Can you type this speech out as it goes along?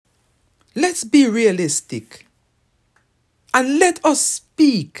let's be realistic and let us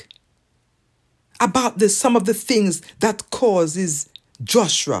speak about some of the things that causes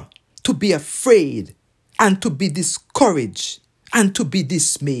Joshua to be afraid and to be discouraged and to be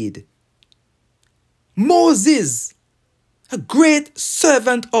dismayed. Moses, a great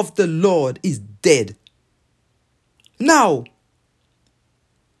servant of the Lord, is dead. Now,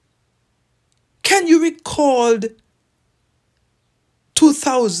 can you recall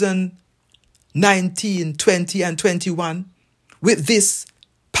 2019, 20 and 21 with this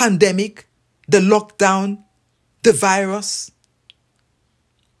pandemic, the lockdown, the virus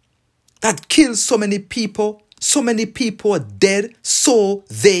that killed so many people? So many people are dead, so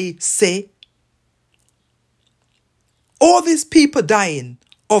they say. All these people dying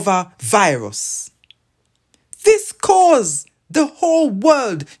of a virus. This caused the whole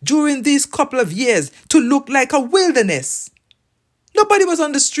world during these couple of years to look like a wilderness. Nobody was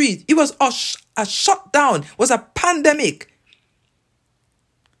on the street. It was a shutdown. It was a pandemic.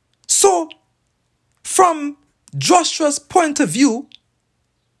 So, from Joshua's point of view,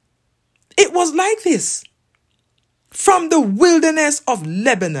 it was like this. From the wilderness of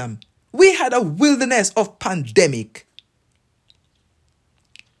Lebanon, we had a wilderness of pandemic.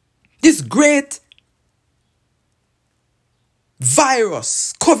 This great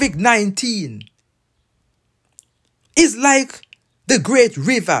virus, COVID-19, is like the great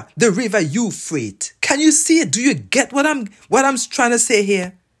river, the river Euphrates. Can you see it? Do you get what I'm trying to say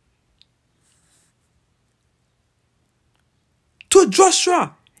here? To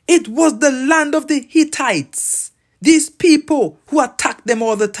Joshua, it was the land of the Hittites, these people who attacked them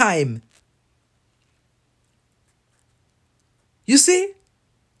all the time. You see?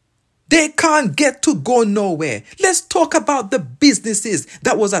 They can't get to go nowhere. Let's talk about the businesses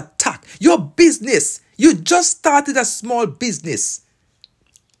that was attacked. Your business, you just started a small business,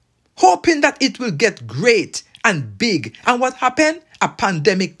 hoping that it will get great and big. And what happened? A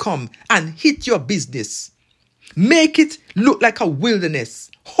pandemic come and hit your business. Make it look like a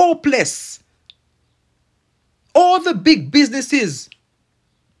wilderness, hopeless. All the big businesses,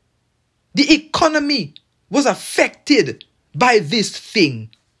 the economy was affected by this thing.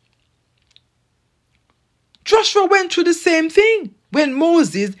 Joshua went through the same thing. When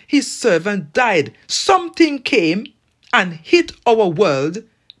Moses, his servant, died, something came and hit our world,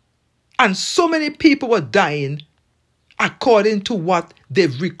 and so many people were dying according to what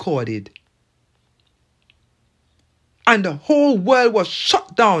they've recorded. And the whole world was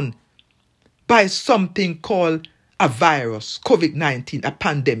shut down by something called a virus, COVID-19, a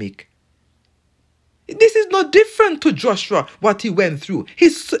pandemic. This is no different to Joshua, what he went through.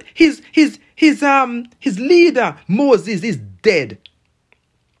 His leader, Moses, is dead.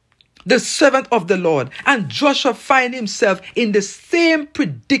 The servant of the Lord. And Joshua finds himself in the same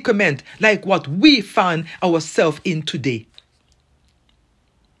predicament like what we found ourselves in today.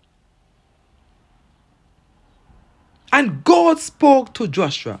 And God spoke to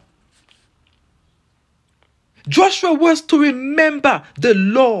Joshua. Joshua was to remember the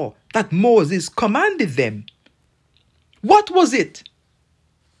law that Moses commanded them. What was it?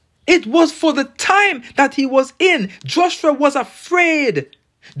 It was for the time that he was in. Joshua was afraid.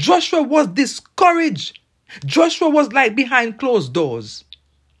 Joshua was discouraged. Joshua was like behind closed doors,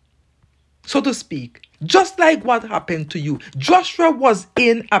 so to speak. Just like what happened to you. Joshua was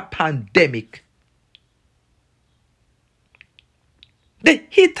in a pandemic. The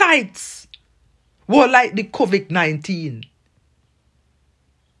Hittites were like the COVID-19.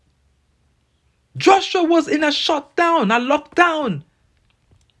 Joshua was in a shutdown, a lockdown.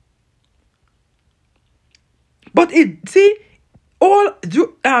 But even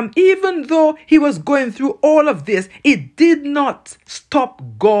though he was going through all of this, it did not stop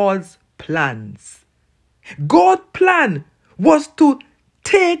God's plans. God's plan was to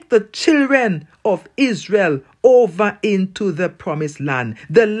take the children of Israel over into the promised land,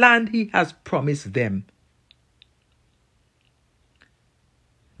 the land he has promised them.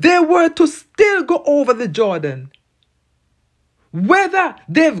 They were to still go over the Jordan, whether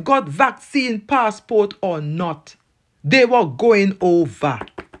they've got vaccine passport or not. They were going over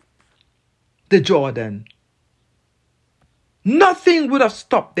the Jordan. Nothing would have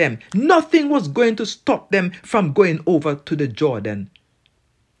stopped them. Nothing was going to stop them from going over to the Jordan.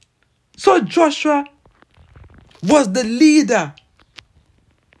 So Joshua was the leader.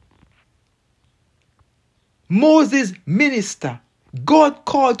 Moses' minister. God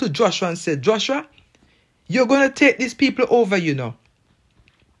called to Joshua and said, Joshua, you're going to take these people over, you know.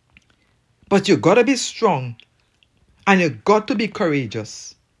 But you got to be strong. And you got to be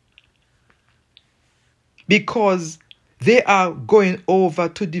courageous. Because They are going over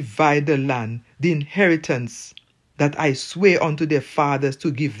to divide the land, the inheritance that I swear unto their fathers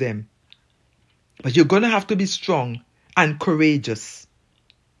to give them. But you're going to have to be strong and courageous.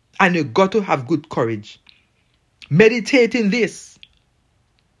 And you've got to have good courage. Meditate in this.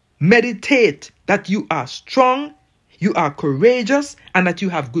 Meditate that you are strong, you are courageous, and that you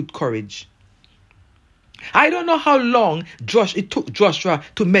have good courage. I don't know how long it took Joshua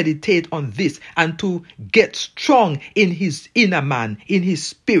to meditate on this and to get strong in his inner man, in his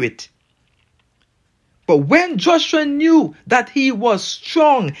spirit. But when Joshua knew that he was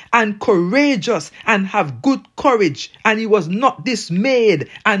strong and courageous and have good courage, and he was not dismayed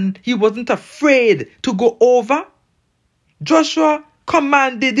and he wasn't afraid to go over, Joshua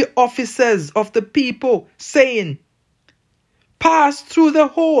commanded the officers of the people, saying, pass through the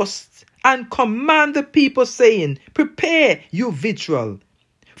hosts and command the people, saying, prepare you victual,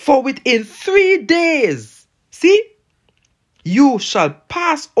 for within 3 days, you shall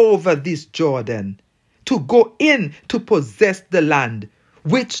pass over this Jordan to go in to possess the land,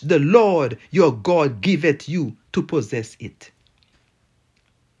 which the Lord your God giveth you to possess it.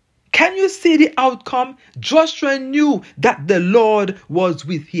 Can you see the outcome? Joshua knew that the Lord was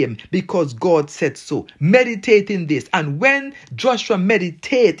with him because God said so. Meditate in this. And when Joshua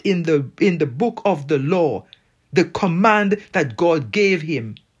meditated in the book of the law, the command that God gave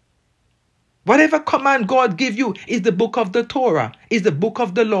him, whatever command God gave you is the book of the Torah, is the book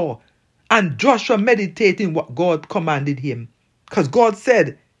of the law. And Joshua meditated in what God commanded him. Because God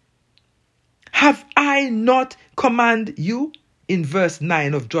said, have I not commanded you? In verse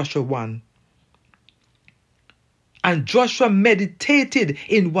 9 of Joshua 1. And Joshua meditated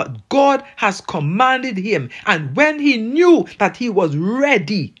in what God has commanded him. And when he knew that he was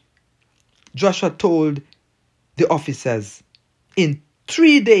ready, Joshua told the officers, in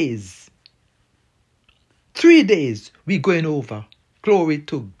 3 days, we're going over. Glory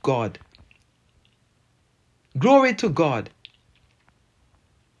to God. Glory to God.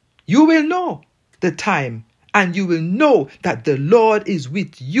 You will know the time. And you will know that the Lord is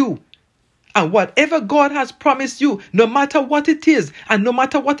with you. And whatever God has promised you, no matter what it is, and no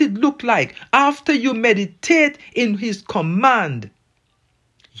matter what it look like, after you meditate in his command,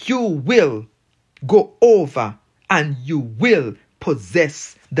 you will go over and you will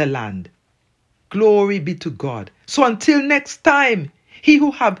possess the land. Glory be to God. So until next time, he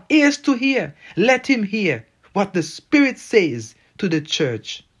who have ears to hear, let him hear what the Spirit says to the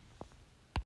church.